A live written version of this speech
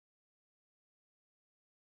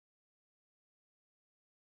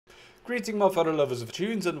Greeting my fellow lovers of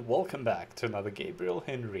tunes and welcome back to another Gabriel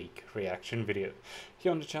Henrique reaction video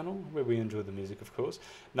here on the channel where we enjoy the music, of course.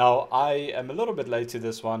 Now I am a little bit late to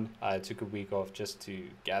this one. I took a week off just to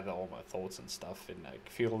gather all my thoughts and stuff and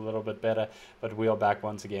feel a little bit better, but we are back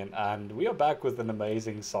once again and we are back with an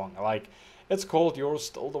amazing song. It's called You're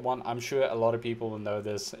Still the One. I'm sure a lot of people will know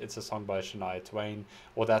this. It's a song by Shania Twain,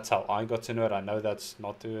 or that's how I got to know it. I know that's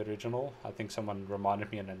not the original. I think someone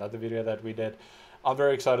reminded me in another video that we did. I'm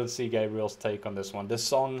very excited to see Gabriel's take on this one. This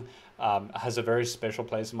song has a very special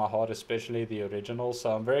place in my heart, especially the original,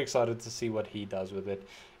 so I'm very excited to see what he does with it.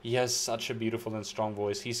 He has such a beautiful and strong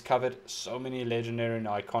voice. He's covered so many legendary and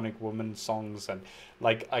iconic women songs and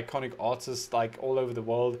iconic artists all over the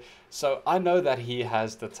world. So I know that he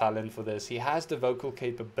has the talent for this. He has the vocal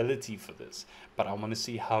capability for this, but I want to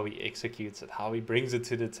see how he executes it, how he brings it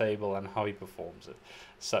to the table and how he performs it.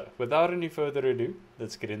 So without any further ado,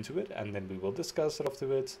 let's get into it and then we will discuss it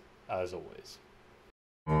afterwards as always.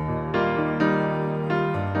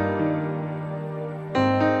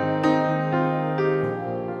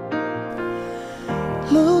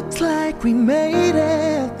 Looks like we made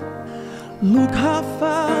it. Look how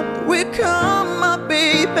far we come, my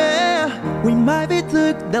baby. We might be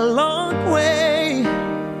took the long way.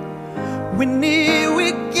 We knew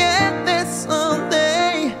we'd get there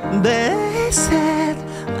someday. They said,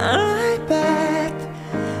 I bet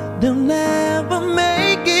they'll never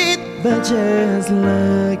make it, but just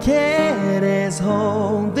look at us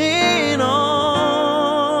holding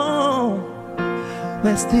on.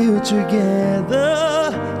 We're still together,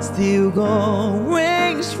 still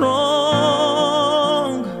going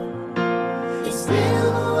strong.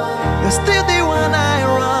 You're still the one I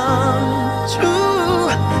run to,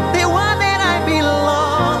 the one that I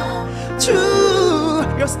belong to.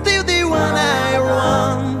 You're still the one I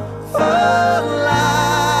run for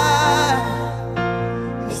life.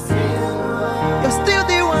 You're still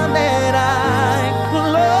the one that I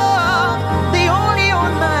love, the only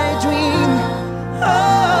one I dream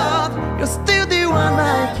of. You're still the one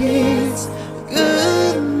I kiss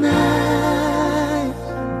goodnight.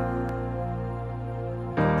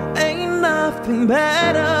 Ain't nothing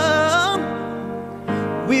better.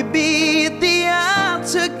 We beat the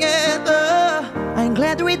odds together. I'm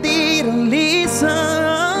glad we didn't listen.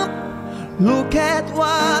 Look at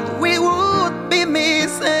what we would be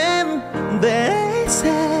missing. They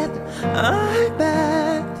said, I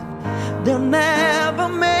bet they'll never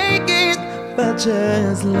make it, but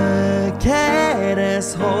just look at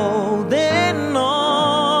us holding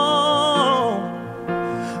on.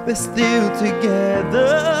 We're still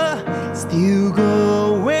together, still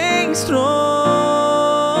going strong.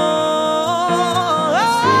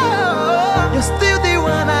 You're still the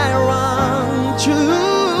one I run to,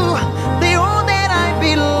 the one that I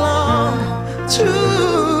belong to.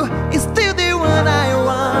 Is still the one I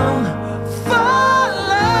run for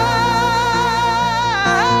life.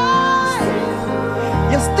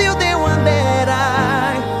 You're still the one that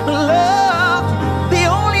I love, the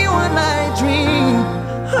only one I dream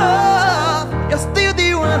of. You're still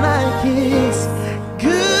the one I kiss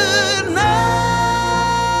goodnight.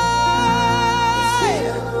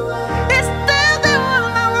 It's still the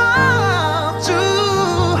one I run to,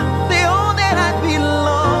 the one that I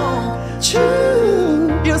belong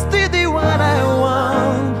to. You're still the one I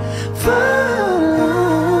want for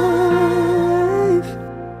life.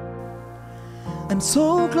 I'm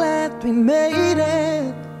so glad we made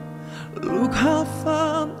it. Look how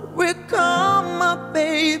far we come, my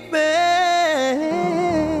baby.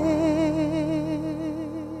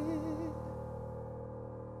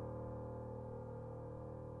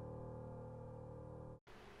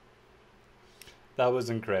 That was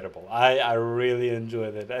incredible. I really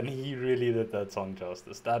enjoyed it and he really did that song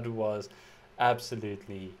justice. That was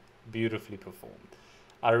absolutely beautifully performed.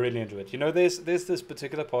 I really enjoyed it. You know, there's this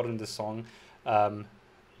particular part in the song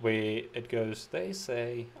where it goes, they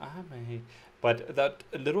say I may, but that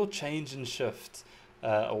little change in shift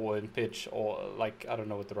or in pitch, or I don't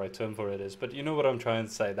know what the right term for it is, but you know what I'm trying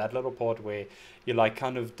to say, that little part where you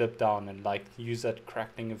kind of dip down and use that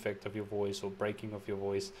crackling effect of your voice or breaking of your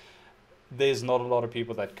voice. There's not a lot of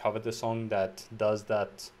people that cover the song that does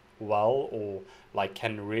that well or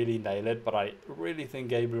can really nail it, but I really think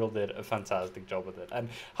Gabriel did a fantastic job with it. And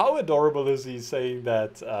how adorable is he saying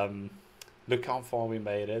that look how far we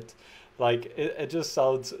made it. It just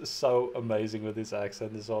sounds so amazing with his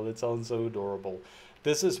accent as well. It sounds so adorable.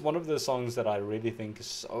 This is one of the songs that I really think is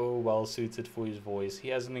so well suited for his voice. He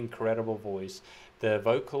has an incredible voice. The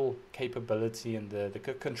vocal capability and the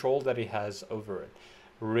control that he has over it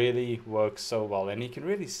really works so well, and you can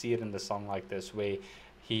really see it in the song like this, where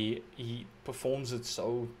he performs it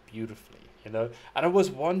so beautifully, you know. And I was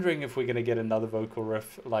wondering if we're gonna get another vocal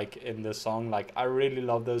riff like in the song. Like I really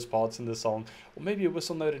love those parts in the song, or maybe a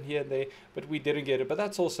whistle note in here and there, but we didn't get it. But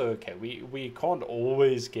that's also okay. We can't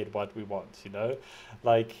always get what we want, you know.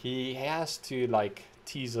 Like he has to like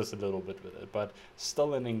tease us a little bit with it, but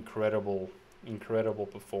still an incredible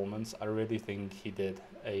performance. I really think he did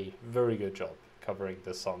a very good job covering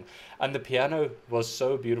this song, and the piano was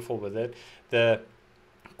so beautiful with it. The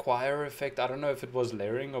choir effect, I don't know if it was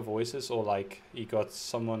layering of voices or like he got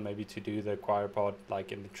someone maybe to do the choir part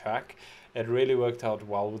like in the track. It really worked out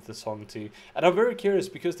well with the song too. And I'm very curious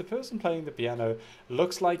because the person playing the piano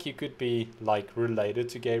looks like he could be like related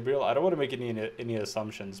to Gabriel. I don't want to make any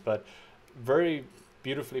assumptions, but very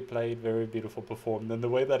beautifully played, very beautiful performed. And the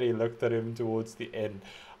way that he looked at him towards the end,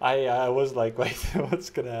 I was like, wait, what's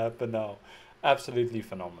gonna happen now? Absolutely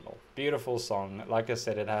phenomenal. Beautiful song. Like I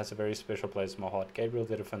said, it has a very special place in my heart. Gabriel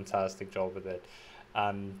did a fantastic job with it.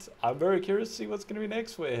 And I'm very curious to see what's going to be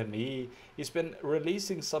next for him. He's been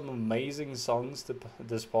releasing some amazing songs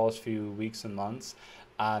this past few weeks and months.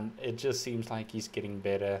 And it just seems like he's getting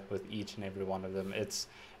better with each and every one of them. It's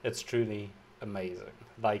truly amazing.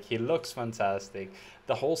 Like he looks fantastic.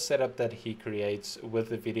 The whole setup that he creates with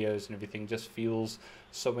the videos and everything just feels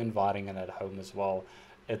so inviting and at home as well.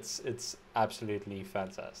 It's absolutely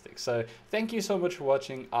fantastic. So thank you so much for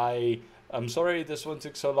watching. I'm sorry this one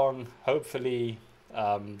took so long. Hopefully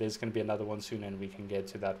there's going to be another one soon and we can get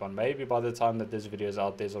to that one. Maybe by the time that this video is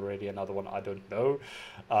out, there's already another one. I don't know.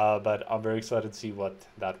 But I'm very excited to see what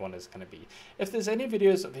that one is going to be. If there's any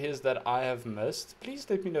videos of his that I have missed, please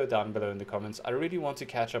let me know down below in the comments. I really want to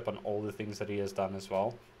catch up on all the things that he has done as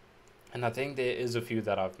well. And I think there is a few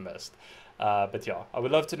that I've missed. But yeah, I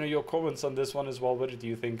would love to know your comments on this one as well. What did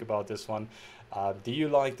you think about this one? Do you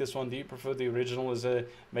like this one? Do you prefer the original? Is there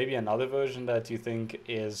maybe another version that you think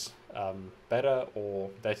is better or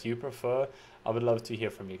that you prefer? I would love to hear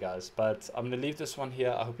from you guys. But I'm going to leave this one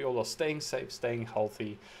here. I hope you all are staying safe, staying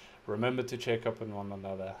healthy. Remember to check up on one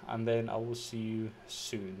another. And then I will see you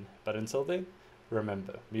soon. But until then,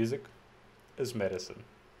 remember, music is medicine.